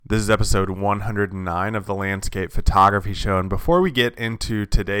This is episode 109 of the Landscape Photography Show. And before we get into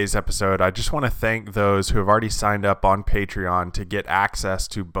today's episode, I just want to thank those who have already signed up on Patreon to get access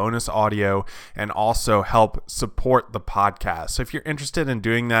to bonus audio and also help support the podcast. So if you're interested in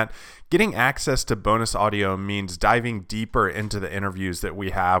doing that, getting access to bonus audio means diving deeper into the interviews that we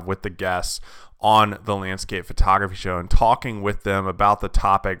have with the guests on the Landscape Photography Show and talking with them about the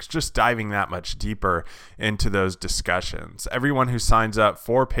topics, just diving that much deeper into those discussions. Everyone who signs up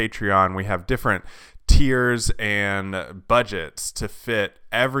for Patreon, we have different tiers and budgets to fit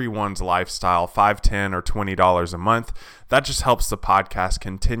everyone's lifestyle, $5, $10, or $20 a month. That just helps the podcast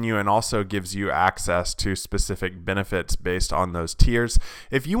continue and also gives you access to specific benefits based on those tiers.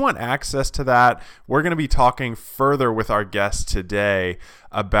 If you want access to that, we're going to be talking further with our guest today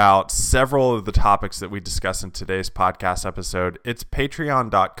about several of the topics that we discuss in today's podcast episode. It's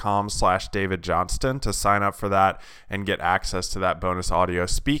patreon.com/David Johnston to sign up for that and get access to that bonus audio.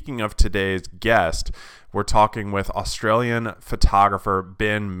 Speaking of today's guest, we're talking with Australian photographer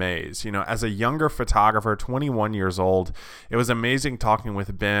Ben Mays. You know, as a younger photographer, 21 years old, it was amazing talking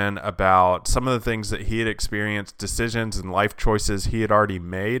with Ben about some of the things that he had experienced, decisions and life choices he had already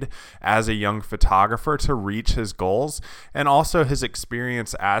made as a young photographer to reach his goals, and also his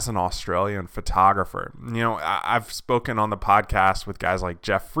experience as an Australian photographer. You know, I've spoken on the podcast with guys like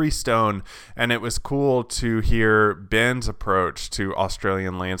Jeff Freestone, and it was cool to hear Ben's approach to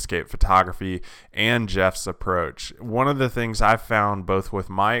Australian landscape photography and Jeff's approach. One of the things I've found both with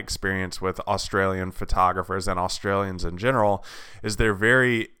my experience with Australian photographers and Australians in general is they're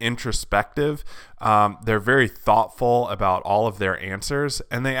very introspective. They're very thoughtful about all of their answers,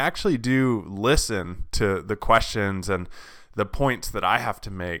 and they actually do listen to the questions and the points that I have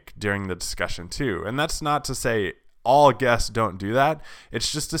to make during the discussion too. And that's not to say all guests don't do that.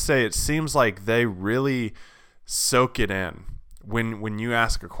 It's just to say it seems like they really soak it in. When you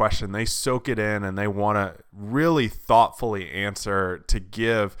ask a question, they soak it in and they want to really thoughtfully answer to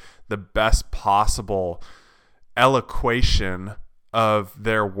give the best possible eloquation of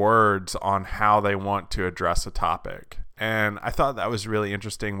their words on how they want to address a topic. And I thought that was really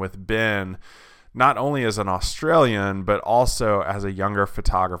interesting with Ben, not only as an Australian, but also as a younger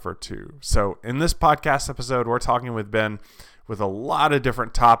photographer too. So in this podcast episode, we're talking with Ben with a lot of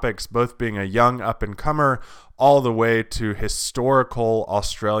different topics, both being a young up-and-comer all the way to historical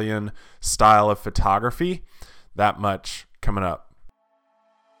Australian style of photography. That much coming up.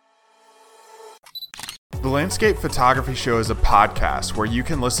 The Landscape Photography Show is a podcast where you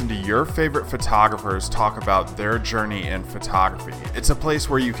can listen to your favorite photographers talk about their journey in photography. It's a place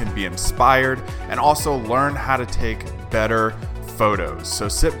where you can be inspired and also learn how to take better photos. So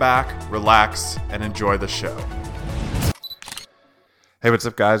sit back, relax, and enjoy the show. Hey, what's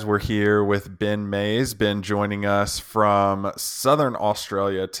up, guys? We're here with Ben Mays. Ben joining us from Southern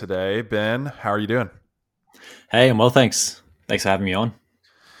Australia today. Ben, how are you doing? Hey, I'm well, thanks. Thanks for having me on.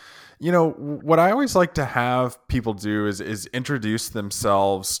 You know, what I always like to have people do is introduce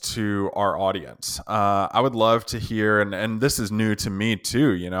themselves to our audience. I would love to hear, and this is new to me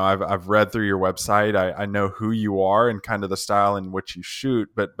too. You know, I've read through your website. I know who you are and kind of the style in which you shoot,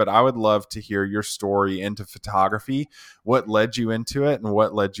 but I would love to hear your story into photography. What led you into it, and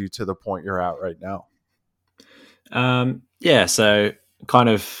what led you to the point you're at right now? So kind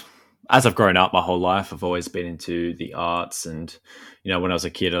of as I've grown up my whole life, I've always been into the arts, and you know, when I was a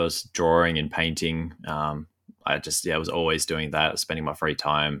kid, I was drawing and painting. I was always doing that, spending my free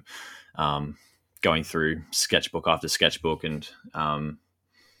time going through sketchbook after sketchbook, and I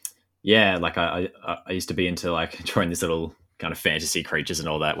used to be into like drawing these little kind of fantasy creatures and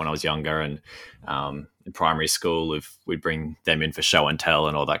all that when I was younger, and in primary school, we'd bring them in for show and tell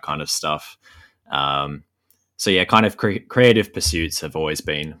and all that kind of stuff. Kind of creative pursuits have always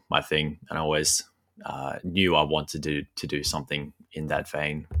been my thing, and I always knew I wanted to do something in that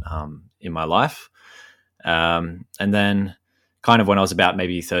vein in my life. And then kind of when I was about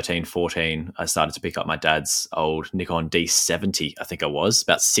maybe 13, 14, I started to pick up my dad's old Nikon D70, I think it was,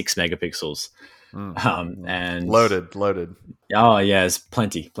 about 6 megapixels. And Loaded. Oh yeah, it's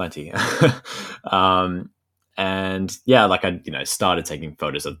plenty. I started taking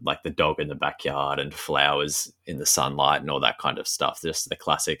photos of like the dog in the backyard and flowers in the sunlight and all that kind of stuff, just the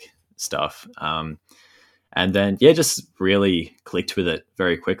classic stuff. And then, just really clicked with it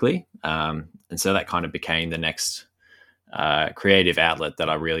very quickly. And so that kind of became the next creative outlet that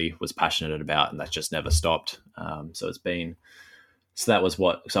I really was passionate about, and that just never stopped. So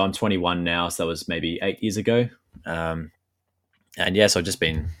I'm 21 now, so that was maybe 8 years ago. So I've just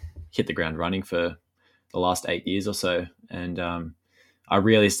been hit the ground running for the last 8 years or so. And I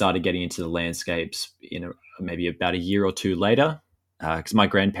really started getting into the landscapes maybe about a year or two later. because my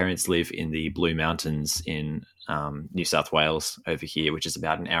grandparents live in the Blue Mountains in New South Wales over here, which is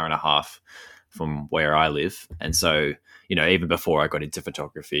about an hour and a half from where I live. And so, even before I got into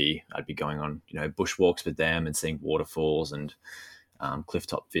photography, I'd be going on, bushwalks with them and seeing waterfalls and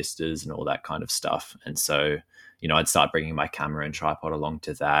clifftop vistas and all that kind of stuff. And so, I'd start bringing my camera and tripod along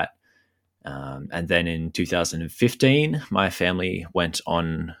to that. And then in 2015, my family went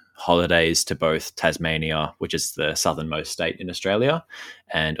on holidays to both Tasmania, which is the southernmost state in Australia,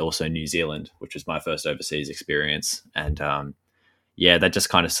 and also New Zealand, which was my first overseas experience. And that just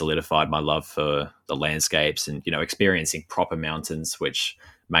kind of solidified my love for the landscapes and, experiencing proper mountains, which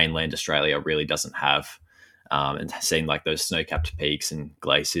mainland Australia really doesn't have. And seeing like those snow-capped peaks and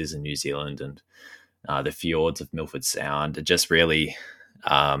glaciers in New Zealand and the fjords of Milford Sound, it just really,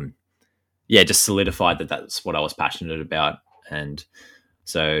 just solidified that that's what I was passionate about. And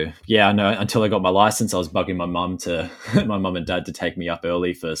so, I know until I got my license, I was bugging my mum and dad to take me up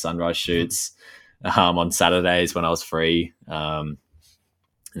early for sunrise shoots on Saturdays when I was free. And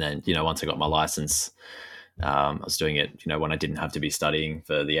then, once I got my license, I was doing it, when I didn't have to be studying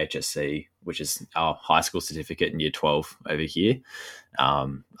for the HSC, which is our high school certificate in year 12 over here.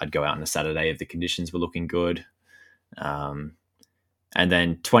 I'd go out on a Saturday if the conditions were looking good. And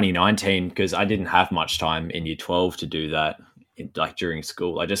then 2019, because I didn't have much time in year 12 to do that, like during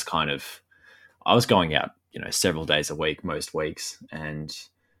school, I was going out, several days a week, most weeks. And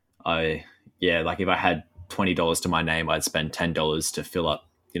like if I had $20 to my name, I'd spend $10 to fill up,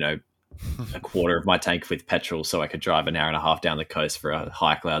 a quarter of my tank with petrol so I could drive an hour and a half down the coast for a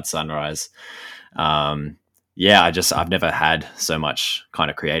high cloud sunrise. I've never had so much kind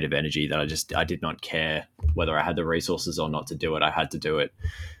of creative energy that I did not care whether I had the resources or not to do it. I had to do it.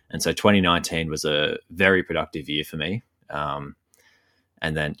 And so 2019 was a very productive year for me. And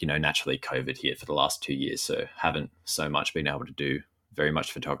then, naturally COVID hit for the last 2 years. So haven't so much been able to do very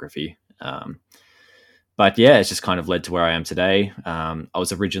much photography. But it's just kind of led to where I am today. I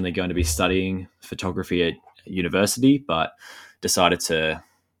was originally going to be studying photography at university, but decided to,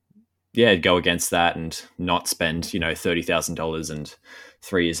 go against that and not spend, $30,000 and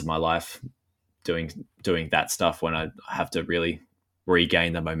 3 years of my life doing that stuff when I have to really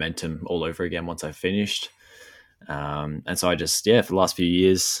regain the momentum all over again once I've finished. And so I just, for the last few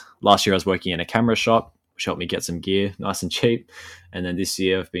years, last year I was working in a camera shop, which helped me get some gear nice and cheap. And then this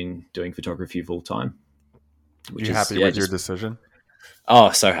year I've been doing photography full time. You happy with your decision?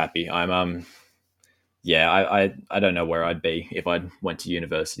 Oh, so happy. I'm, I don't know where I'd be if I went to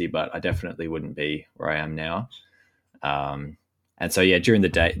university, but I definitely wouldn't be where I am now. And so, during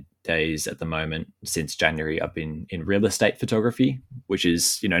the days at the moment, since January, I've been in real estate photography, which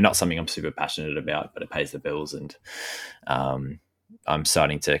is, not something I'm super passionate about, but it pays the bills. And I'm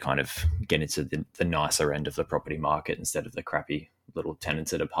starting to kind of get into the nicer end of the property market instead of the crappy little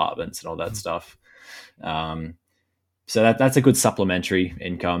tenanted apartments and all that stuff. So that's a good supplementary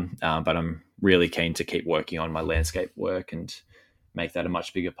income, but I'm really keen to keep working on my landscape work and make that a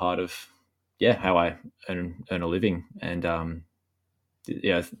much bigger part of, how I earn a living. And,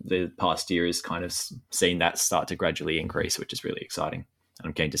 the past year has kind of seen that start to gradually increase, which is really exciting. And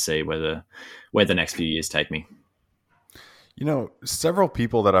I'm keen to see where the next few years take me. Several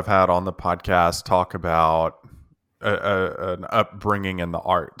people that I've had on the podcast talk about an upbringing in the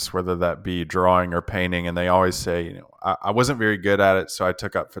arts, whether that be drawing or painting. And they always say, I wasn't very good at it, so I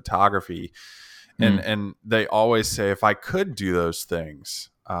took up photography. And they always say, if I could do those things,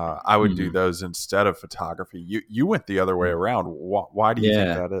 I would do those instead of photography. You went the other way around. Why do you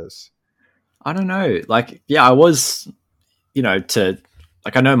think that is? I don't know. I was,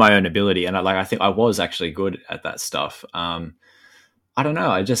 I know my own ability, and I think I was actually good at that stuff. I don't know.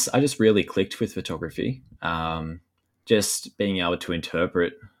 I just really clicked with photography. Just being able to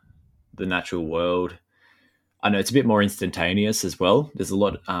interpret the natural world. I know it's a bit more instantaneous as well. There's a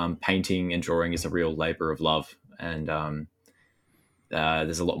lot. Painting and drawing is a real labor of love, and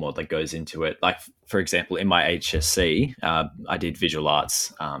there's a lot more that goes into it. Like, for example, in my HSC, I did visual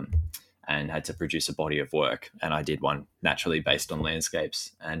arts and had to produce a body of work, and I did one naturally based on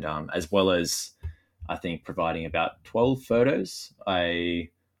landscapes, and as well as I think providing about 12 photos. I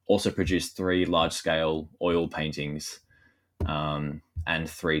also produced 3 large-scale oil paintings and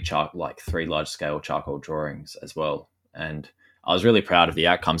 3 large-scale charcoal drawings as well. And I was really proud of the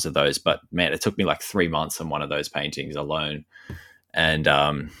outcomes of those, but man, it took me 3 months on one of those paintings alone. And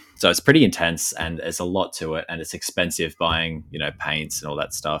so it's pretty intense, and there's a lot to it, and it's expensive buying, paints and all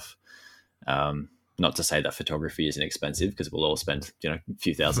that stuff. Not to say that photography isn't expensive, because we'll all spend, a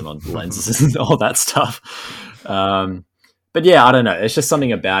few thousand on lenses and all that stuff. But I don't know. It's just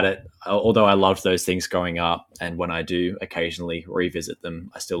something about it. although I loved those things growing up, and when I do occasionally revisit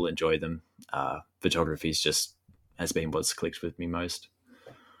them, I still enjoy them. Photography just has been what's clicked with me most.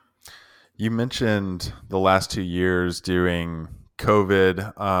 You mentioned the last 2 years during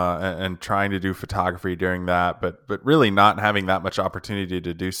COVID and trying to do photography during that, but really not having that much opportunity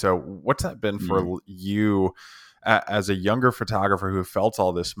to do so. What's that been for you as a younger photographer who felt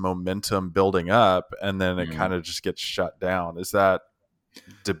all this momentum building up and then it kind of just gets shut down? Is that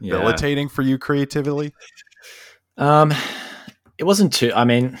debilitating for you creatively? It wasn't too. I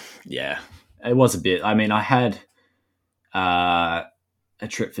mean, yeah, it was a bit. I mean, I had a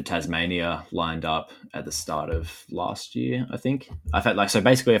trip for Tasmania lined up at the start of last year. I think I've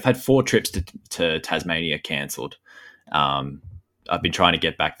had 4 trips to Tasmania cancelled. I've been trying to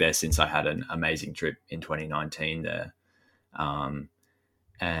get back there since I had an amazing trip in 2019 there.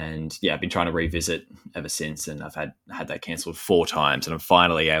 And yeah, I've been trying to revisit ever since, and I've had that cancelled 4 times, and I'm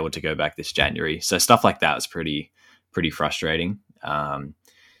finally able to go back this January. So stuff like that was pretty frustrating. And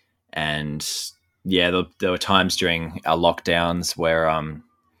yeah, there were times during our lockdowns where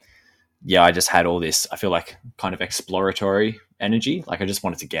I just had all this, I feel like, kind of exploratory energy. Like I just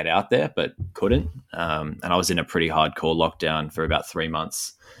wanted to get out there, but couldn't. And I was in a pretty hardcore lockdown for about 3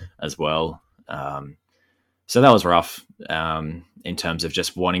 months as well. So that was rough in terms of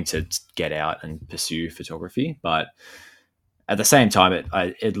just wanting to get out and pursue photography. But at the same time,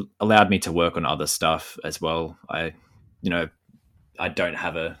 it allowed me to work on other stuff as well. I don't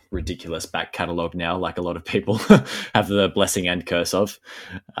have a ridiculous back catalogue now, like a lot of people have the blessing and curse of,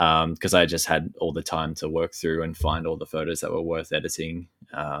 because I just had all the time to work through and find all the photos that were worth editing,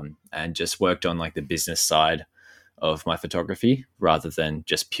 and just worked on like the business side of my photography rather than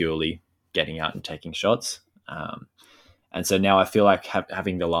just purely getting out and taking shots. And so now I feel like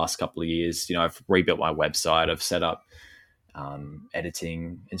having the last couple of years, I've rebuilt my website, I've set up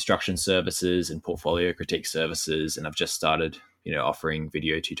editing instruction services and portfolio critique services, and I've just started offering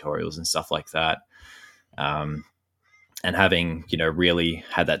video tutorials and stuff like that, and having really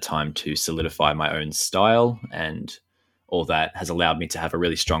had that time to solidify my own style, and all that has allowed me to have a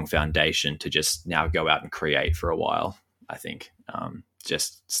really strong foundation to just now go out and create for a while. I think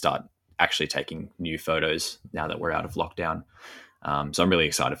just start actually taking new photos now that we're out of lockdown. So I'm really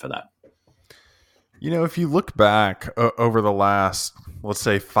excited for that. If you look back over the last, let's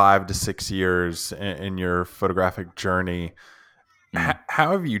say, 5 to 6 years in your photographic journey,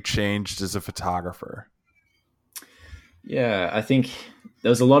 how have you changed as a photographer? Yeah, I think there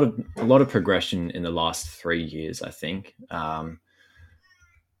was a lot of progression in the last 3 years. I think,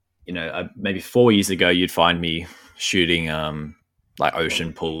 maybe 4 years ago, you'd find me shooting like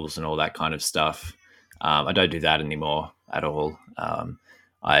ocean pools and all that kind of stuff. I don't do that anymore at all.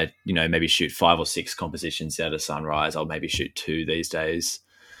 I maybe shoot 5 or 6 compositions out of sunrise. I'll maybe shoot 2 these days,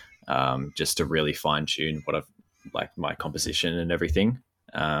 just to really fine tune what I've like my composition and everything.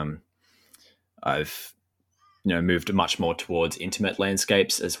 I've moved much more towards intimate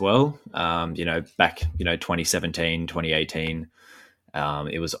landscapes as well. Back 2017, 2018,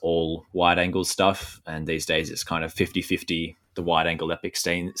 it was all wide angle stuff, and these days it's kind of 50-50 the wide angle epic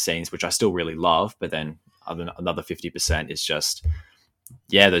scenes, which I still really love, but then another 50% is just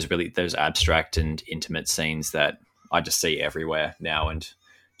those abstract and intimate scenes that I just see everywhere now, and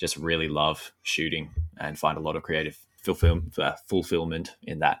just really love shooting and find a lot of creative fulfillment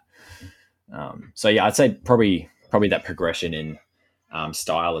in that. So yeah, I'd say probably that progression in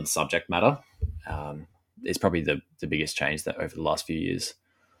style and subject matter is probably the biggest change that over the last few years.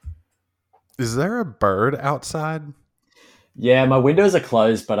 Is there a bird outside? Yeah, my windows are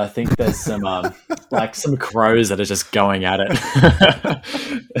closed, but I think there's some like some crows that are just going at it.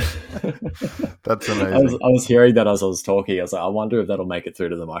 That's amazing. I was hearing that as I was talking. I was like, I wonder if that'll make it through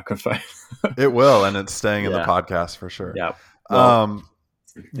to the microphone. It will, and it's staying in the podcast for sure. Yeah. Well,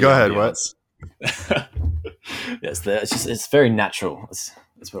 go ahead. What? Yes, it's very natural.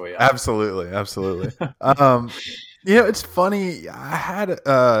 That's where we are. Absolutely. It's funny. I had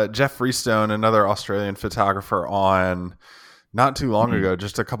Jeff Freestone, another Australian photographer, on not too long ago,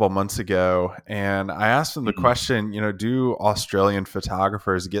 just a couple months ago, and I asked him the question, do Australian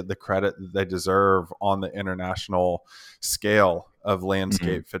photographers get the credit that they deserve on the international scale of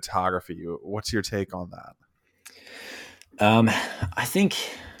landscape photography? What's your take on that? I think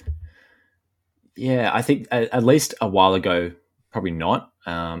at least a while ago, probably not,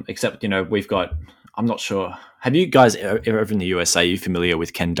 except, we've got, I'm not sure. Have you guys ever in the USA, are you familiar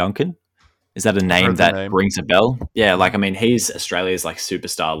with Ken Duncan? Is that a name that rings a bell? Yeah, he's Australia's like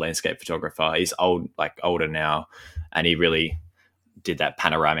superstar landscape photographer. He's older now, and he really did that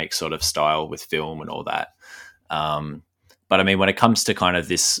panoramic sort of style with film and all that. But I mean, when it comes to kind of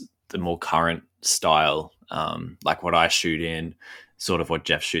the the more current style, like what I shoot in, sort of what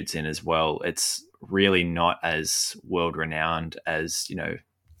Jeff shoots in as well. It's really not as world renowned as, you know,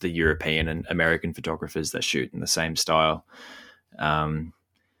 the European and American photographers that shoot in the same style.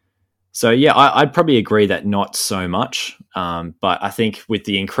 So yeah, I'd probably agree that not so much. But I think with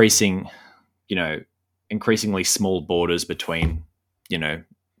the increasingly small borders between, you know,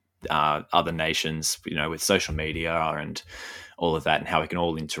 other nations, you know, with social media and all of that, and how we can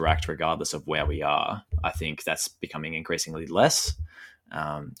all interact regardless of where we are, I think that's becoming increasingly less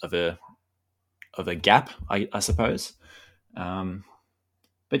of a gap, I suppose.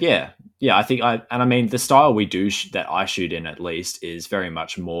 But yeah, I think I mean the style we do that I shoot in, at least, is very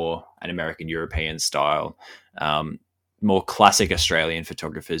much more an American European style. More classic Australian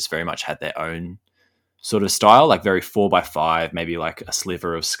photographers very much had their own sort of style, like very 4x5, maybe like a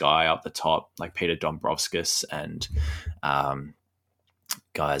sliver of sky up the top, like Peter Dombrovskis and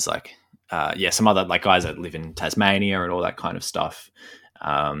guys like some other like guys that live in Tasmania and all that kind of stuff.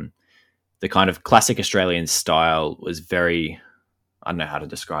 The kind of classic Australian style was very, I don't know how to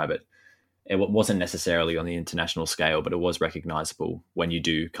describe it. It wasn't necessarily on the international scale, but it was recognizable when you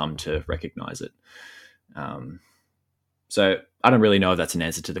do come to recognize it. So I don't really know if that's an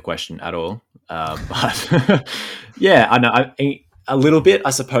answer to the question at all. But yeah, I know a little bit, I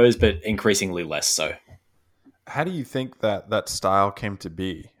suppose, but increasingly less so. How do you think that style came to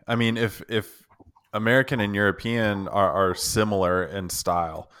be? I mean, if American and European are similar in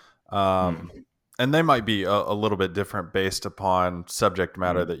style, and they might be a little bit different based upon subject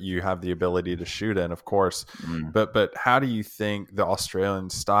matter that you have the ability to shoot in, of course. But how do you think the Australian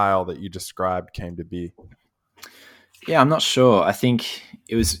style that you described came to be? Yeah, I'm not sure. I think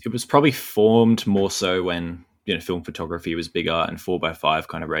it was probably formed more so when, you know, film photography was bigger and 4x5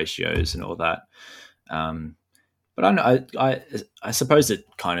 kind of ratios and all that. But I know I suppose it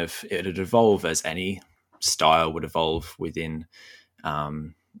would evolve as any style would evolve within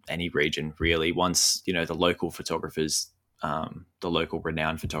any region, really. Once, you know, the local photographers, the local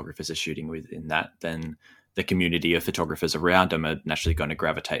renowned photographers are shooting within that, then the community of photographers around them are naturally going to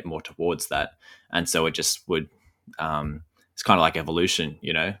gravitate more towards that. And so it just would, it's kind of like evolution,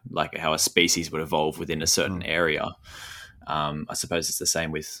 you know, like how a species would evolve within a certain area. I suppose it's the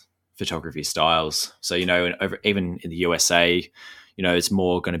same with photography styles. So, you know, even in the USA, you know, it's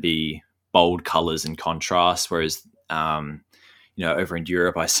more going to be bold colors and contrast, whereas, you know, over in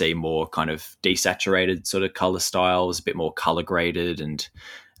Europe, I see more kind of desaturated sort of color styles, a bit more color graded and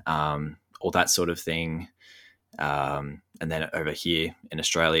all that sort of thing. And then over here in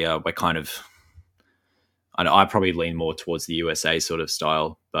Australia, we're kind of, I probably lean more towards the USA sort of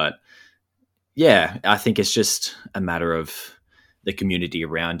style, but yeah, I think it's just a matter of the community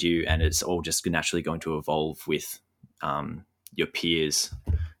around you, and it's all just naturally going to evolve with your peers.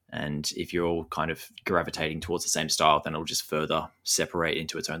 And if you're all kind of gravitating towards the same style, then it'll just further separate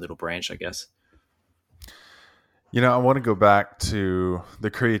into its own little branch, I guess. You know, I want to go back to the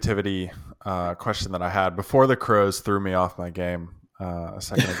creativity question that I had before the Crows threw me off my game a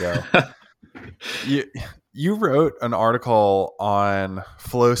second ago. You wrote an article on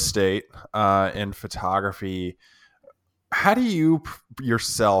flow state in photography. How do you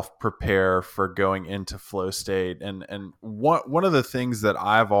yourself prepare for going into flow state? And one of the things that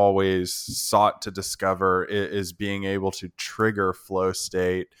I've always sought to discover is being able to trigger flow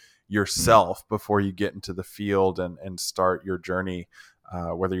state yourself before you get into the field and start your journey,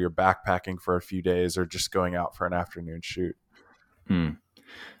 whether you're backpacking for a few days or just going out for an afternoon shoot.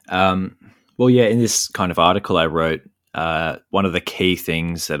 Well, yeah, in this kind of article I wrote, one of the key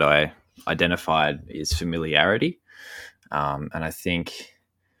things that I identified is familiarity. And I think,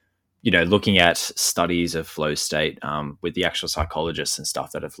 you know, looking at studies of flow state with the actual psychologists and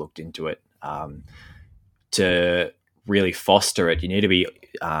stuff that have looked into it, to really foster it, you need to be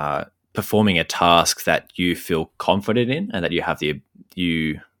performing a task that you feel confident in and that you have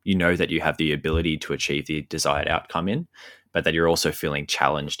you know that you have the ability to achieve the desired outcome in, but that you're also feeling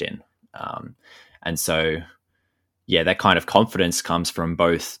challenged in. And so, yeah, that kind of confidence comes from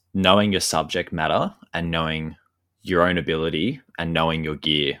both knowing your subject matter and knowing your own ability and knowing your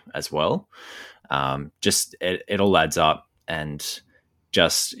gear as well. Just it all adds up. And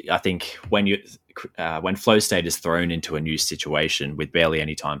just, I think when flow state is thrown into a new situation with barely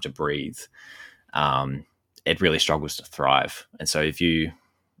any time to breathe, it really struggles to thrive. And so if you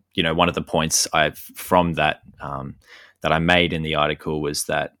know, one of the points from that I made in the article was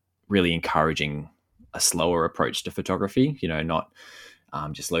that really encouraging a slower approach to photography, you know, not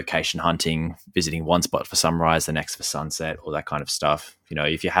just location hunting, visiting one spot for sunrise, the next for sunset, all that kind of stuff. You know,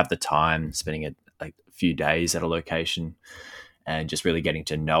 if you have the time, spending a few days at a location and just really getting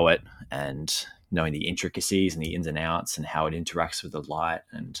to know it and knowing the intricacies and the ins and outs and how it interacts with the light.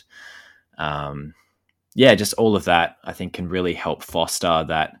 And yeah, just all of that I think can really help foster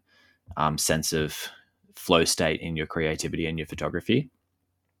that sense of flow state in your creativity and your photography.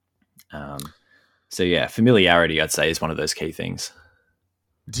 So yeah, familiarity, I'd say, is one of those key things.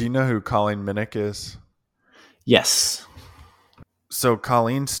 Do you know who Colleen Minnick is? Yes. So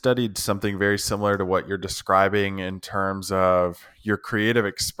Colleen studied something very similar to what you're describing in terms of your creative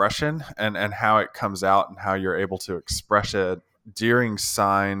expression and how it comes out and how you're able to express it during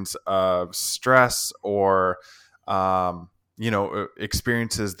signs of stress or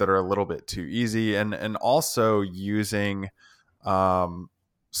experiences that are a little bit too easy, and also using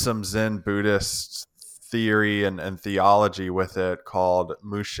some Zen Buddhist theory and theology with it called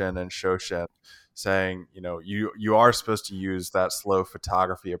Mushin and Shoshin, saying, you are supposed to use that slow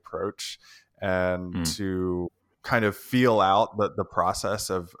photography approach and to kind of feel out the process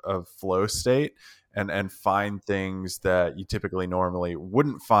of flow state and find things that you typically normally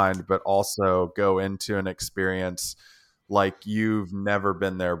wouldn't find, but also go into an experience like you've never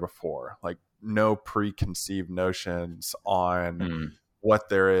been there before, like no preconceived notions on what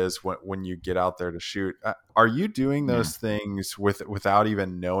there is when you get out there to shoot. Are you doing those things without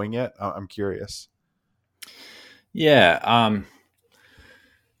even knowing it? I'm curious. Yeah.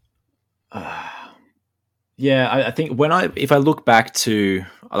 Yeah, I think if I look back to,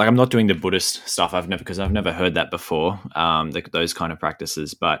 like, I'm not doing the Buddhist stuff. Because I've never heard that before. Those kind of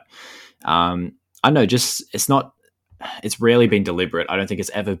practices, but I know it's rarely been deliberate. I don't think it's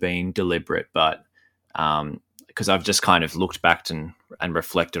ever been deliberate, but because I've just kind of looked back and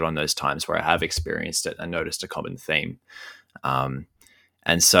reflected on those times where I have experienced it and noticed a common theme. And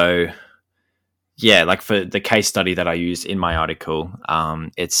so, yeah, like for the case study that I used in my article,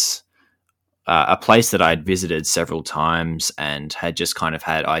 it's a place that I'd visited several times and had just kind of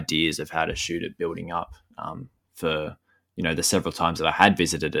had ideas of how to shoot it building up for, the several times that I had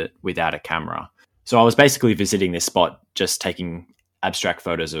visited it without a camera. So I was basically visiting this spot, just taking abstract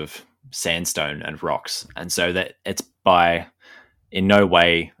photos of sandstone and rocks. And so that it's in no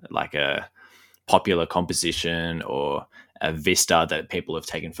way like a popular composition or a vista that people have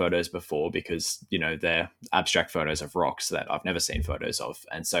taken photos before, because, they're abstract photos of rocks that I've never seen photos of.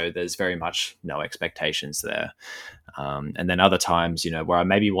 And so there's very much no expectations there. And then other times, where I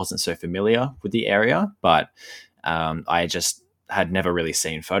maybe wasn't so familiar with the area, but I just had never really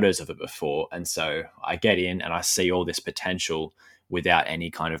seen photos of it before. And so I get in and I see all this potential without any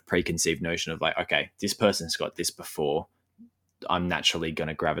kind of preconceived notion of like, okay, this person's got this before. I'm naturally going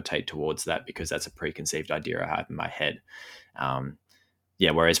to gravitate towards that because that's a preconceived idea I have in my head.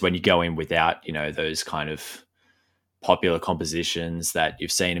 Whereas when you go in without, those kind of popular compositions that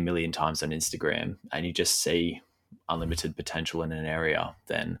you've seen a million times on Instagram and you just see unlimited potential in an area,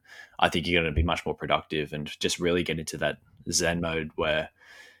 then I think you're going to be much more productive and just really get into that Zen mode where,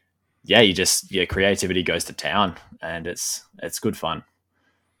 your creativity goes to town and it's good fun.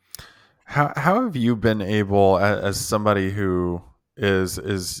 How have you been able, as somebody who is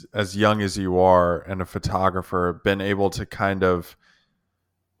as young as you are and a photographer, been able to kind of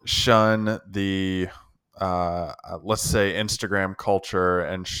shun the let's say Instagram culture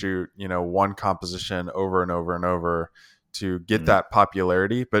and shoot one composition over and over and over to get that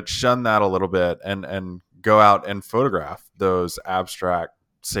popularity, but shun that a little bit and go out and photograph those abstract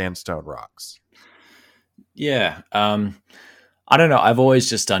sandstone rocks? Yeah. I don't know. I've always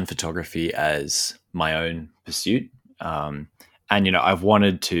just done photography as my own pursuit. And, I've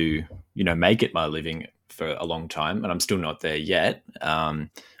wanted to, make it my living for a long time, and I'm still not there yet.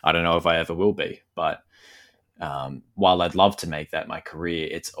 I don't know if I ever will be, but while I'd love to make that my career,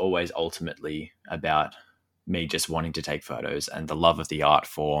 it's always ultimately about me just wanting to take photos and the love of the art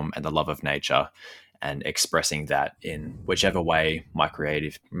form and the love of nature and expressing that in whichever way my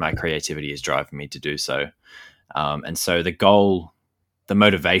creativity is driving me to do so. And so the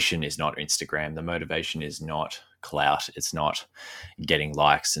motivation is not Instagram. The motivation is not clout. It's not getting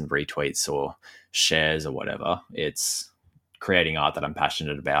likes and retweets or shares or whatever. It's creating art that I'm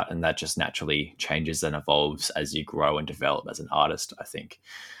passionate about. And that just naturally changes and evolves as you grow and develop as an artist, I think.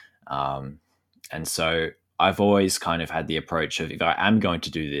 And so I've always kind of had the approach of, if I am going to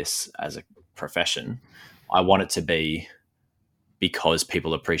do this as a profession, I want it to be because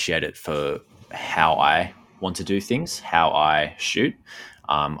people appreciate it for how I want to do things, how I shoot.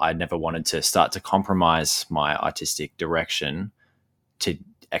 I never wanted to start to compromise my artistic direction to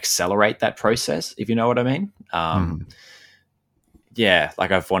accelerate that process, if you know what I mean. Yeah,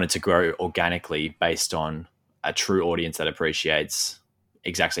 like I've wanted to grow organically based on a true audience that appreciates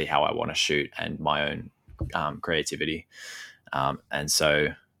exactly how I want to shoot and my own creativity. And so,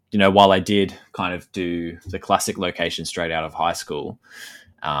 while I did kind of do the classic location straight out of high school,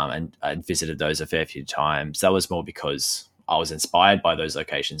 and I visited those a fair few times, that was more because I was inspired by those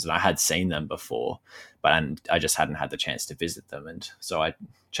locations and I had seen them before, but I just hadn't had the chance to visit them. And so I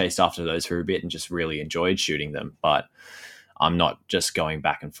chased after those for a bit and just really enjoyed shooting them. But I'm not just going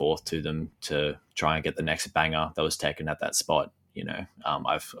back and forth to them to try and get the next banger that was taken at that spot.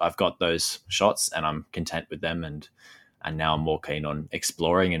 I've got those shots and I'm content with them, and now I'm more keen on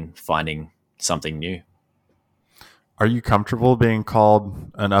exploring and finding something new. Are you comfortable being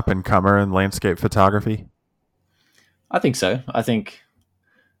called an up-and-comer in landscape photography? I think so. I think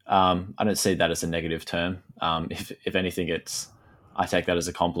I don't see that as a negative term. If anything, I take that as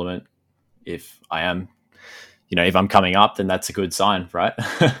a compliment. If I am, if I'm coming up, then that's a good sign, right?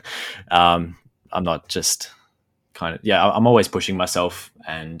 I'm not just I'm always pushing myself,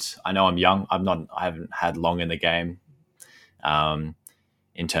 and I know I'm young. I haven't had long in the game,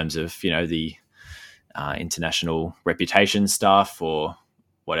 in terms of the international reputation stuff or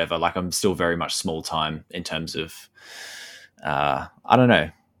whatever. Like, I'm still very much small time in terms of I don't know,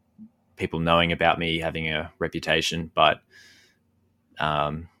 people knowing about me, having a reputation, but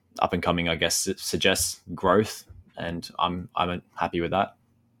up and coming, I guess, it suggests growth, and I'm happy with that.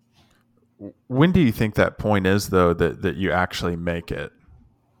 When do you think that point is, though, that you actually make it?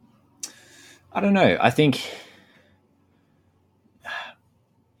 I don't know. I think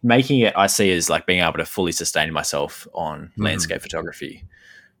making it, I see as like being able to fully sustain myself on landscape photography,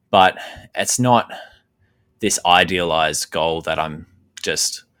 but it's not this idealized goal that I'm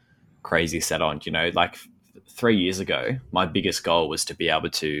just crazy set on. Like 3 years ago, my biggest goal was to be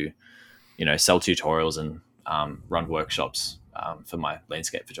able to, sell tutorials and run workshops for my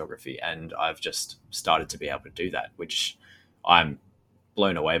landscape photography. And I've just started to be able to do that, which I'm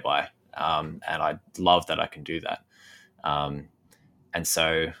blown away by. And I love that I can do that. And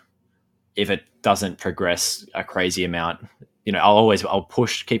so if it doesn't progress a crazy amount, I'll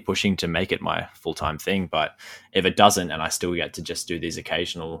keep pushing to make it my full-time thing. But if it doesn't, and I still get to just do these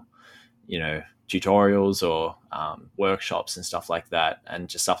occasional, tutorials or workshops and stuff like that, and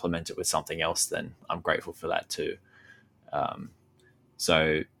just supplement it with something else, then I'm grateful for that too.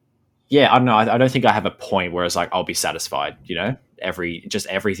 So yeah, I don't know. I don't think I have a point where it's like I'll be satisfied.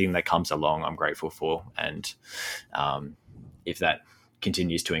 Everything that comes along, I'm grateful for, and if that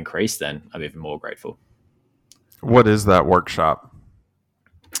continues to increase, then I'm even more grateful. What is that workshop?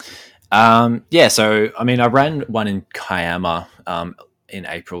 So I ran one in Kiama in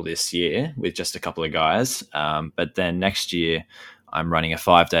April this year with just a couple of guys, but then next year I'm running a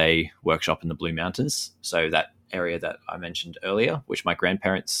 5-day workshop in the Blue Mountains, so that area that I mentioned earlier, which my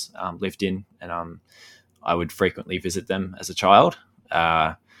grandparents lived in, and I would frequently visit them as a child.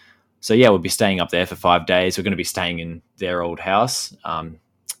 So yeah, we'll be staying up there for 5 days. We're going to be staying in their old house.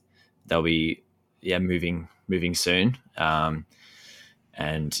 They'll be moving soon,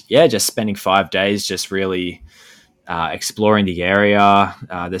 and yeah, just spending 5 days just really exploring the area.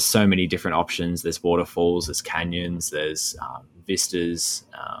 There's so many different options. There's waterfalls, there's canyons, there's vistas.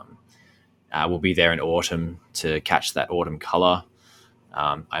 We'll be there in autumn to catch that autumn color.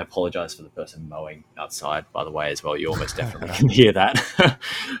 I apologize for the person mowing outside, by the way, as well. You almost definitely can hear that.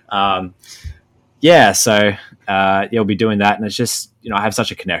 We'll be doing that. And it's just, I have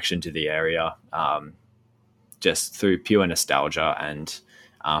such a connection to the area, just through pure nostalgia and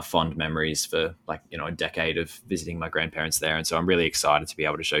fond memories for a decade of visiting my grandparents there. And so I'm really excited to be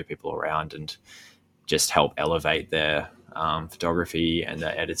able to show people around and just help elevate their photography and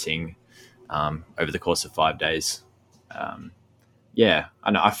their editing over the course of 5 days.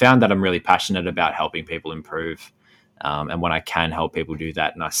 I found that I'm really passionate about helping people improve. And when I can help people do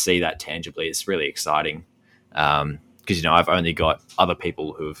that and I see that tangibly, it's really exciting. Because, I've only got other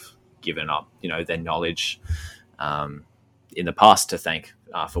people who've given up, their knowledge in the past to thank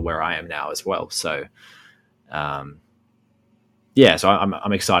for where I am now as well. So, I'm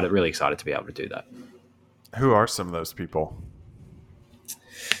excited, really excited to be able to do that. Who are some of those people?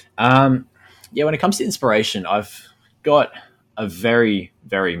 When it comes to inspiration, I've got a very,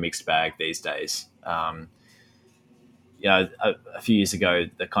 very mixed bag these days. A few years ago,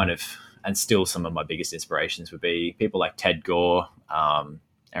 the kind of, and still some of my biggest inspirations would be people like Ted Gore,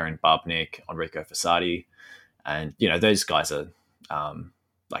 Aaron Bubnick, Enrico Fossati. And, those guys are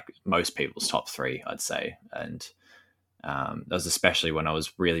like most people's top three, I'd say. And that was especially when I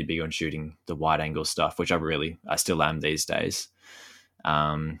was really big on shooting the wide angle stuff, which I still am these days.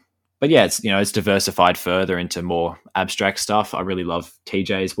 But yeah, it's diversified further into more abstract stuff. I really love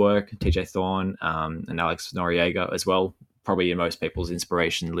TJ's work, TJ Thorne, and Alex Noriega as well. probably in most people's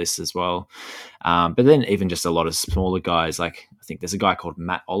inspiration lists as well. But then even just a lot of smaller guys, like I think there's a guy called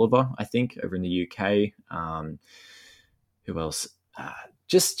Matt Oliver, I think, over in the UK. Who else?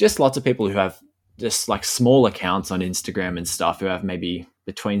 Just lots of people who have just like small accounts on Instagram and stuff who have maybe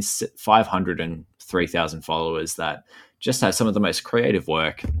between 500 and 3,000 followers that just have some of the most creative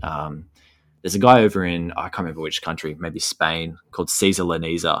work. There's a guy over in, I can't remember which country, maybe Spain, called Cesar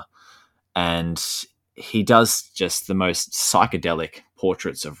Laniza, and he does just the most psychedelic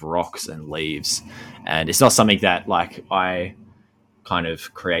portraits of rocks and leaves. And it's not something that like I kind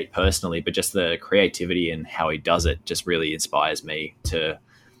of create personally, but just the creativity and how he does it just really inspires me to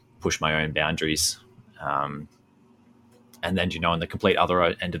push my own boundaries. And then, on the complete other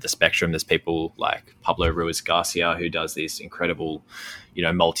end of the spectrum, there's people like Pablo Ruiz Garcia, who does these incredible,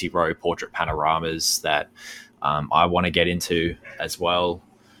 multi-row portrait panoramas that I want to get into as well.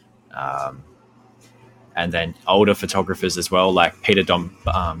 And then older photographers as well, like Peter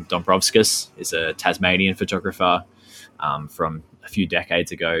Dombrovskis is a Tasmanian photographer from a few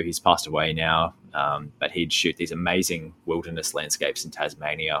decades ago. He's passed away now, but he'd shoot these amazing wilderness landscapes in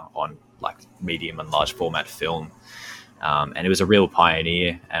Tasmania on like medium and large format film. And it was a real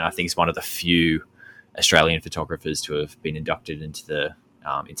pioneer, and I think he's one of the few Australian photographers to have been inducted into the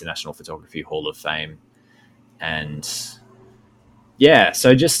International Photography Hall of Fame. And yeah,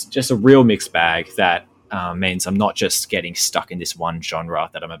 so just a real mixed bag that means I'm not just getting stuck in this one genre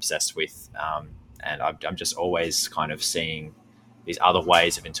that I'm obsessed with, and I'm just always kind of seeing these other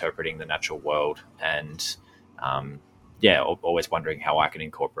ways of interpreting the natural world, and always wondering how I can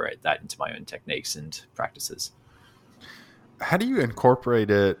incorporate that into my own techniques and practices. How do you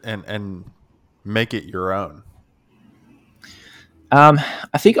incorporate it and make it your own?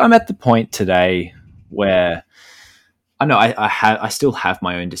 I think I'm at the point today where I know I still have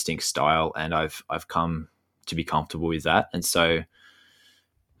my own distinct style, and I've come to be comfortable with that. And so,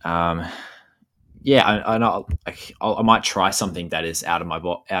 I know I might try something that is out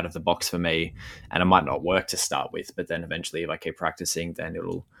of the box for me, and it might not work to start with, but then eventually, if I keep practicing, then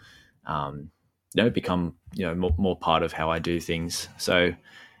it'll become more part of how I do things. So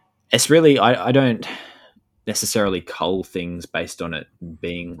it's really I don't necessarily cull things based on it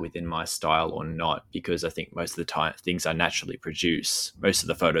being within my style or not, because I think most of the time most of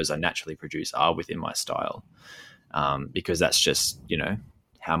the photos I naturally produce are within my style, because that's just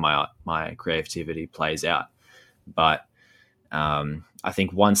how my creativity plays out. But I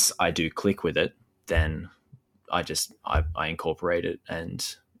think once I do click with it, then I incorporate it, and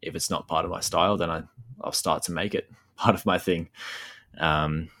if it's not part of my style, then I'll start to make it part of my thing.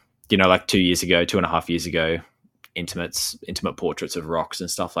 Like 2.5 years ago, intimate portraits of rocks and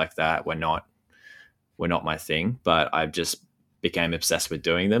stuff like that were not my thing, but I just became obsessed with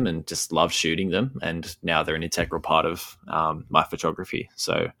doing them and just loved shooting them. And now they're an integral part of my photography.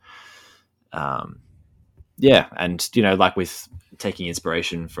 So, and like with taking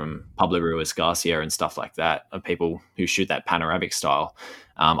inspiration from Pablo Ruiz Garcia and stuff like that, of people who shoot that panoramic style,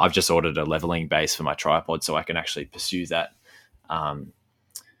 I've just ordered a leveling base for my tripod so I can actually pursue that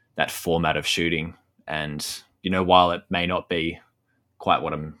format of shooting. And while it may not be quite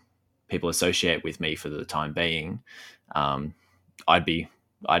what people associate with me for the time being, I'd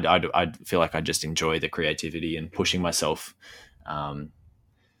feel like I just enjoy the creativity and pushing myself, and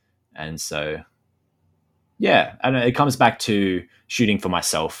so. Yeah, and it comes back to shooting for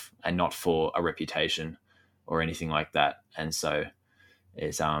myself and not for a reputation or anything like that. And so,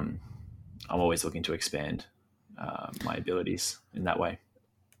 I'm always looking to expand my abilities in that way.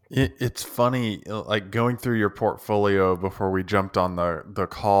 It's funny, like going through your portfolio before we jumped on the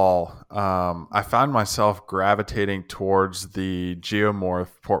call. I found myself gravitating towards the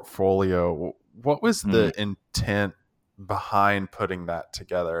Geomorph portfolio. What was the intent behind putting that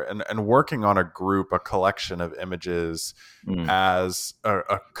together and working on a collection of images as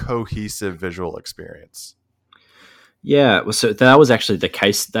a cohesive visual experience? Yeah, well, so that was actually the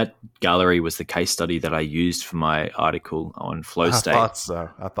case. That gallery was the case study that I used for my article on Flow State. I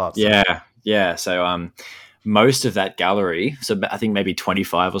thought so. Yeah. So most of that gallery, so I think maybe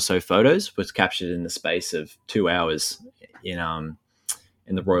 25 or so photos, was captured in the space of 2 hours in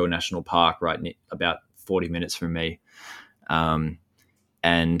the Royal National Park, right about 40 minutes from me.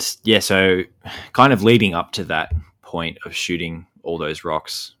 And yeah, so kind of leading up to that point of shooting all those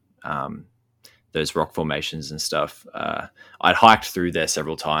rocks, those rock formations and stuff, I'd hiked through there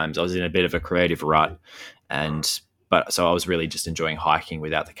several times. I was in a bit of a creative rut, but so I was really just enjoying hiking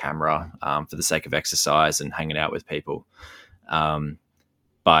without the camera, for the sake of exercise and hanging out with people.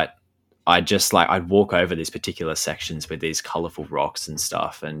 But I'd walk over these particular sections with these colorful rocks and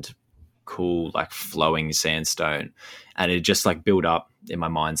stuff and cool, like flowing sandstone, and it just like built up in my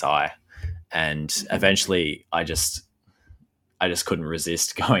mind's eye. And eventually I just couldn't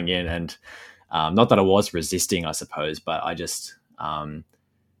resist going in. And not that I was resisting, I suppose, but I just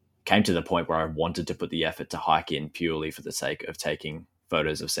came to the point where I wanted to put the effort to hike in purely for the sake of taking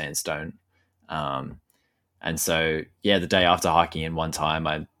photos of sandstone. And so, yeah, the day after hiking in one time,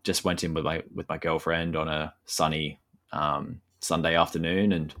 I just went in with my girlfriend on a sunny Sunday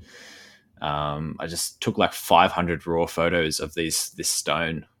afternoon, and I just took like 500 raw photos of this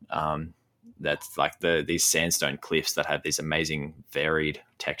stone. That's like these sandstone cliffs that have these amazing varied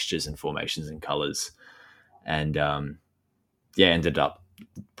textures and formations and colors. And ended up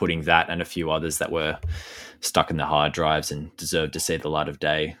putting that and a few others that were stuck in the hard drives and deserved to see the light of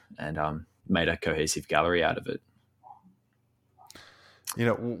day, and made a cohesive gallery out of it. You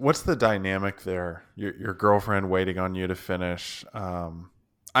know, what's the dynamic there? Your girlfriend waiting on you to finish.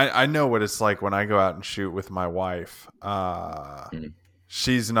 I know what it's like when I go out and shoot with my wife.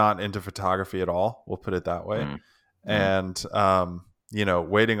 She's not into photography at all. We'll put it that way. And,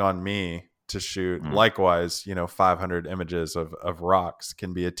 waiting on me to shoot. Likewise, 500 images of rocks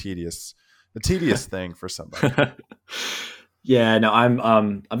can be a tedious thing for somebody. Yeah, no,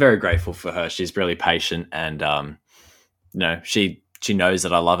 I'm very grateful for her. She's really patient, and she knows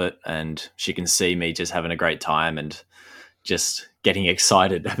that I love it, and she can see me just having a great time and just getting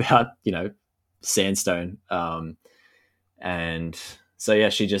excited about sandstone. And so yeah,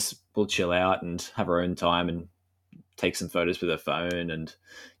 she just will chill out and have her own time and take some photos with her phone and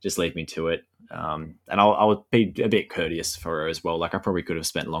just leave me to it. And I'll be a bit courteous for her as well. Like I probably could have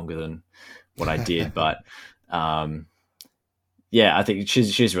spent longer than what I did, but yeah, I think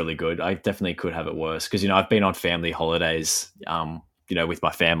she's really good. I definitely could have it worse because I've been on family holidays, with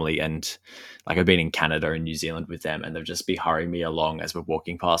my family, and like I've been in Canada and New Zealand with them, and they'll just be hurrying me along as we're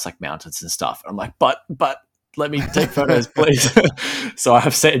walking past like mountains and stuff. I'm like, but let me take photos, please. So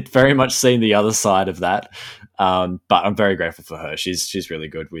I've very much seen the other side of that, but I'm very grateful for her. She's really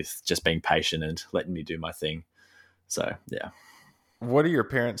good with just being patient and letting me do my thing. So yeah. What do your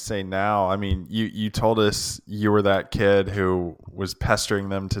parents say now? I mean, you told us you were that kid who was pestering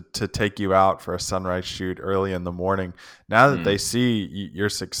them to take you out for a sunrise shoot early in the morning. Now that they see your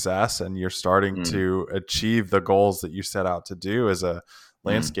success and you're starting to achieve the goals that you set out to do as a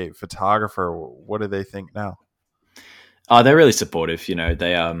landscape photographer, what do they think now? Oh, they're really supportive. They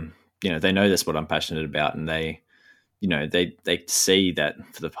they know that's what I'm passionate about, and they see that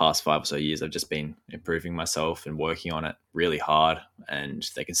for the past 5 or so years, I've just been improving myself and working on it really hard. And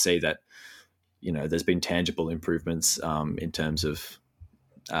they can see that, there's been tangible improvements in terms of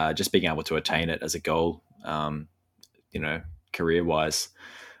just being able to attain it as a goal, career wise.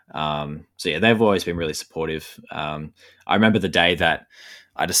 So yeah, they've always been really supportive. I remember the day that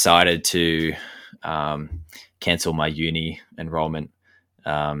I decided to cancel my uni enrollment.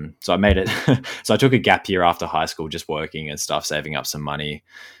 So I made it. So I took a gap year after high school, just working and stuff, saving up some money,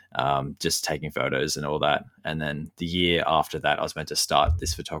 just taking photos and all that. And then the year after that, I was meant to start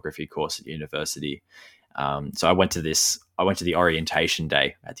this photography course at university. So I went to the orientation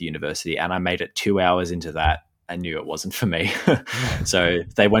day at the university, and I made it 2 hours into that. I knew it wasn't for me. So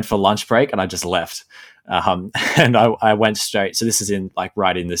they went for lunch break, and I just left. And I went straight. So this is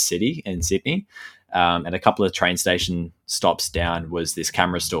right in the city in Sydney. And a couple of train station stops down was this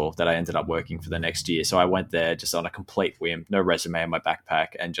camera store that I ended up working for the next year. So I went there just on a complete whim, no resume in my backpack,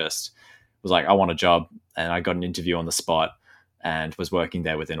 and just was like, I want a job. And I got an interview on the spot and was working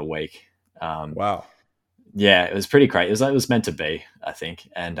there within a week. Wow. Yeah, it was pretty great. It was meant to be, I think.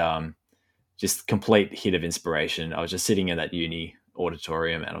 And just complete hit of inspiration. I was just sitting in that uni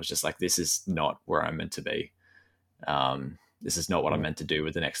auditorium, and I was just like, this is not where I'm meant to be. This is not what I'm meant to do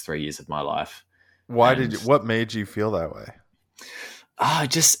with the next 3 years of my life. What made you feel that way? It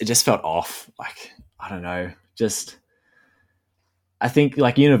just felt off. Like, I don't know. I think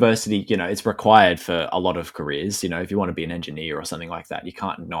like university, it's required for a lot of careers. If you want to be an engineer or something like that, you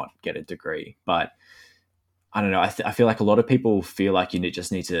can't not get a degree. But I don't know. I feel like a lot of people feel like you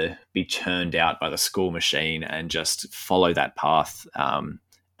just need to be churned out by the school machine and just follow that path and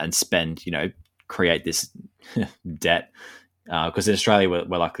spend, create this debt. Because in Australia, we're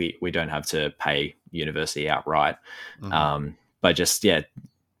lucky we don't have to pay university outright. But just,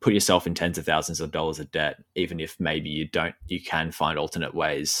 put yourself in tens of thousands of dollars of debt, even if maybe you can find alternate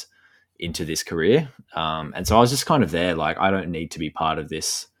ways into this career. And so I was just kind of there, like, I don't need to be part of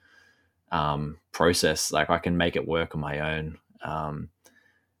this process. Like, I can make it work on my own.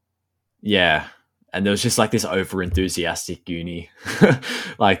 and there was just like this over enthusiastic uni,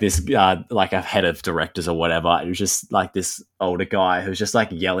 like this, like a head of directors or whatever. It was just like this older guy who was just like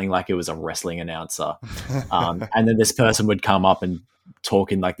yelling like it was a wrestling announcer. And then this person would come up and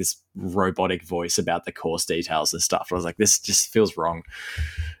talk in like this robotic voice about the course details and stuff. I was like, this just feels wrong.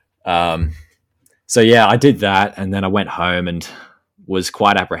 So yeah, I did that, and then I went home and was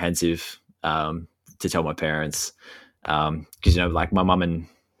quite apprehensive to tell my parents because like my mum and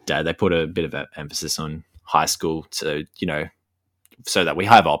dad, they put a bit of emphasis on high school to so that we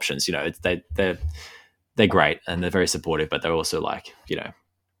have options. They're great and they're very supportive, but they're also like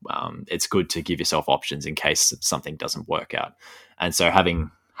it's good to give yourself options in case something doesn't work out. And so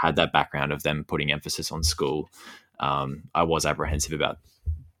having had that background of them putting emphasis on school, I was apprehensive about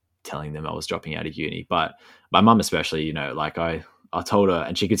telling them I was dropping out of uni. But my mum especially, like I told her,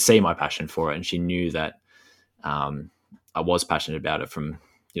 and she could see my passion for it, and she knew that I was passionate about it from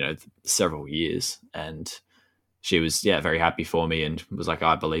several years, and she was very happy for me and was like,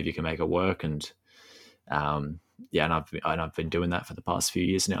 I believe you can make it work. And and I've been doing that for the past few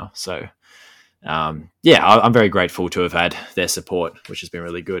years now. So I'm very grateful to have had their support, which has been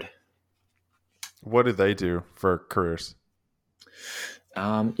really good. What do they do for careers?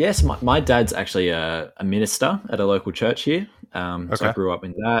 Yes, my dad's actually a minister at a local church here. So I grew up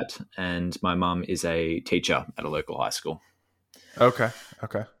in that, and my mum is a teacher at a local high school. Okay.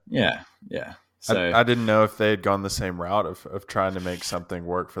 Yeah. So I didn't know if they had gone the same route of trying to make something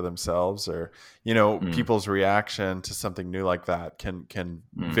work for themselves, or people's reaction to something new like that can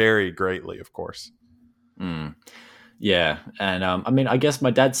vary greatly, of course. Yeah, and I guess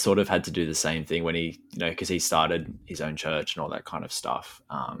my dad sort of had to do the same thing when he, because he started his own church and all that kind of stuff.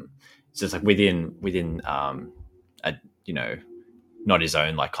 It's just like within not his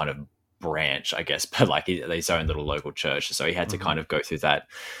own like kind of branch, I guess, but like his own little local church. So he had to kind of go through that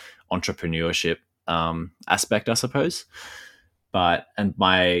entrepreneurship aspect, I suppose. And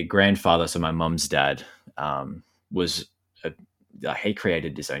my grandfather, so my mum's dad, he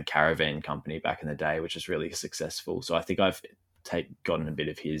created his own caravan company back in the day, which was really successful. So I think I've gotten a bit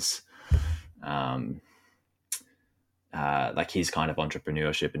of his like his kind of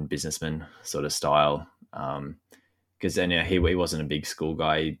entrepreneurship and businessman sort of style. Because then he wasn't a big school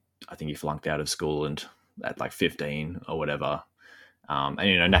guy. I think he flunked out of school and at like 15 or whatever.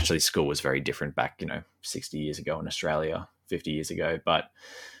 And naturally school was very different back 60 years ago in Australia, 50 years ago. But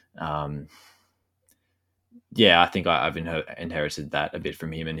I think I've inherited that a bit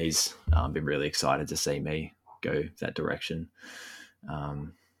from him, and he's been really excited to see me go that direction. I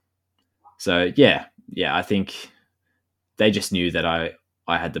think they just knew that I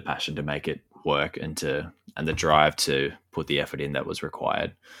had the passion to make it work and the drive to put the effort in that was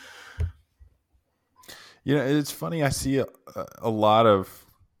required. It's funny. I see a lot of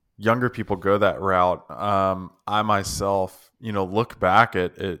younger people go that route. I myself, look back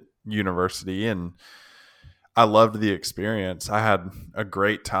at university, and I loved the experience. I had a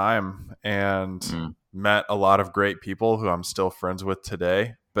great time and met a lot of great people who I'm still friends with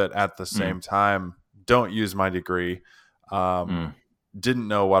today. But at the same time, don't use my degree. Didn't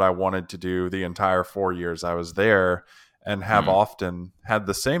know what I wanted to do the entire 4 years I was there. And have often had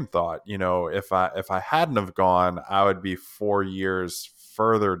the same thought, if I hadn't have gone, I would be 4 years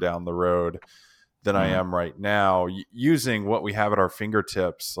further down the road than I am right now, using what we have at our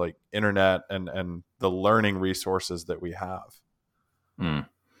fingertips, like internet and the learning resources that we have.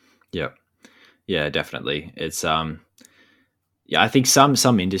 Yep. Yeah, definitely. It's I think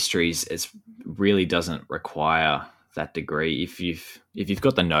some industries it really doesn't require that degree if you've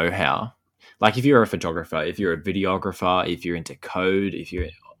got the know-how. Like if you're a photographer, if you're a videographer, if you're into code, if you're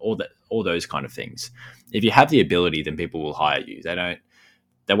all those kind of things, if you have the ability, then people will hire you.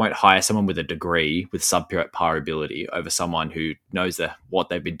 They won't hire someone with a degree with subpar ability over someone who knows what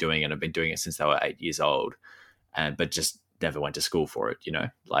they've been doing and have been doing it since they were 8 years old, but just never went to school for it.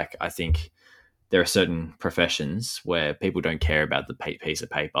 Like I think there are certain professions where people don't care about the piece of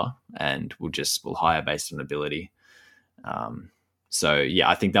paper and will hire based on ability.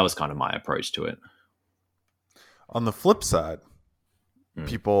 I think that was kind of my approach to it. On the flip side,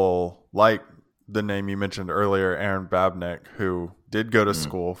 people like the name you mentioned earlier, Aaron Babnick, who did go to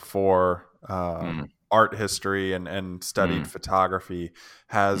school for art history and studied photography,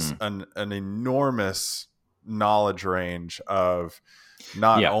 has an enormous knowledge range of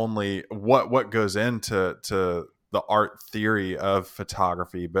not only what goes into the art theory of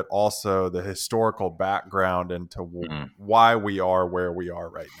photography, but also the historical background into why we are where we are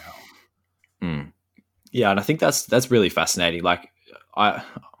right now. Yeah, and I think that's really fascinating. Like,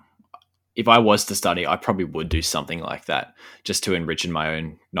 if I was to study, I probably would do something like that just to enrich in my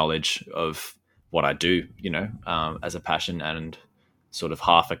own knowledge of what I do, as a passion and sort of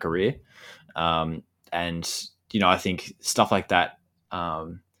half a career. And I think stuff like that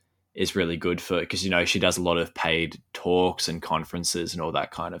is really good because she does a lot of paid talks and conferences and all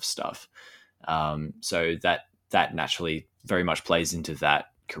that kind of stuff. So that naturally very much plays into that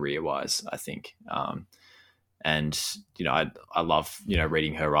career wise, I think. And I love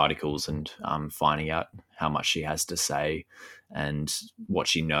reading her articles and finding out how much she has to say and what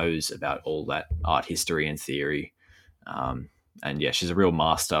she knows about all that art history and theory. And yeah, she's a real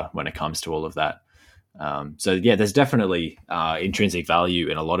master when it comes to all of that. So yeah, there's definitely intrinsic value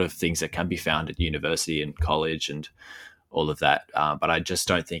in a lot of things that can be found at university and college and all of that. But I just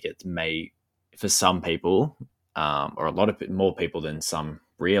don't think it may, for some people, or a lot of more people than some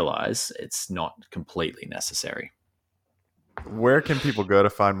realize, it's not completely necessary. Where can people go to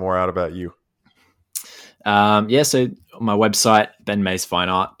find more out about you? So on my website,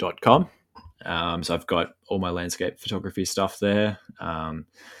 benmaysfineart.com. So I've got all my landscape photography stuff there,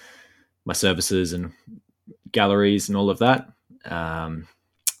 my services and galleries and all of that. I'm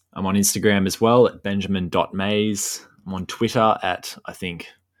on Instagram as well at benjamin.mays. I'm on Twitter at, I think,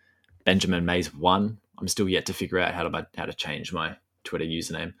 benjaminmays1. I'm still yet to figure out how to change my Twitter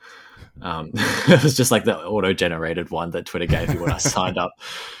username. It was just like the auto-generated one that Twitter gave me when I signed up.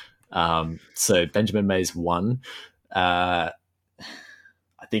 So benjaminmays1. I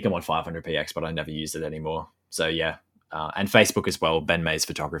think I'm on 500px, but I never used it anymore. So yeah, and Facebook as well, Ben Mays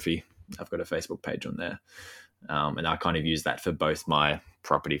Photography. I've got a Facebook page on there, and I kind of use that for both my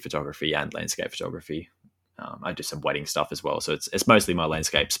property photography and landscape photography. I do some wedding stuff as well, so it's mostly my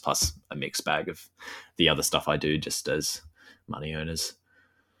landscapes plus a mixed bag of the other stuff I do just as money earners.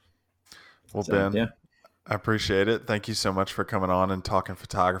 Well, so, Ben, yeah, I appreciate it. Thank you so much for coming on and talking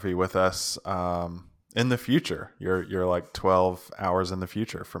photography with us. In the future, you're like 12 hours in the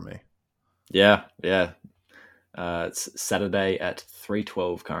future for me. Yeah. It's Saturday at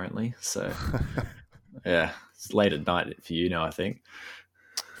 3:12 currently, so yeah, it's late at night for you now, I think.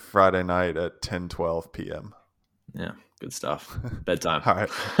 Friday night at 10:12 p.m. Yeah, good stuff. Bedtime. All right,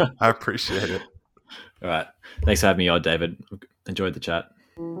 I appreciate it. All right, thanks for having me on, David. Enjoyed the chat.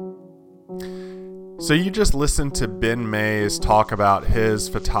 So you just listened to Ben Mays talk about his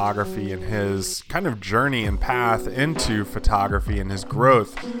photography and his kind of journey and path into photography and his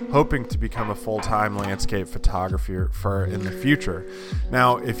growth, hoping to become a full-time landscape photographer in the future.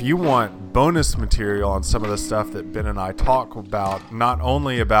 Now, if you want bonus material on some of the stuff that Ben and I talk about, not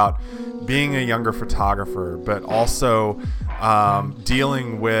only about being a younger photographer, but also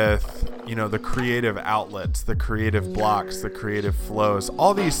dealing with the creative outlets, the creative blocks, the creative flows,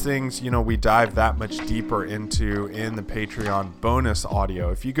 all these things, we dive that much deeper into in the Patreon bonus audio.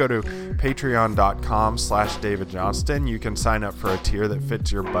 If you go to patreon.com/David Johnston, you can sign up for a tier that fits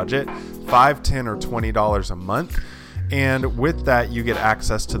your budget, $5, $10, or $20 a month. And with that, you get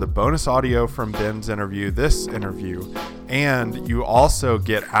access to the bonus audio from Ben's interview, this interview, and you also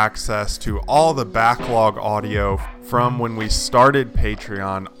get access to all the backlog audio from when we started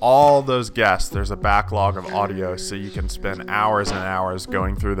Patreon. All those guests, there's a backlog of audio, so you can spend hours and hours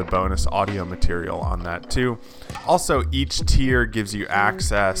going through the bonus audio material on that too. Also, each tier gives you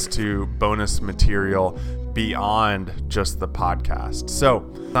access to bonus material beyond just the podcast. So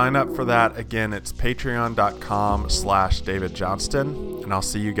sign up for that. Again, it's patreon.com/David Johnston, and I'll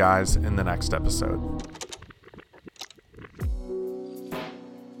see you guys in the next episode.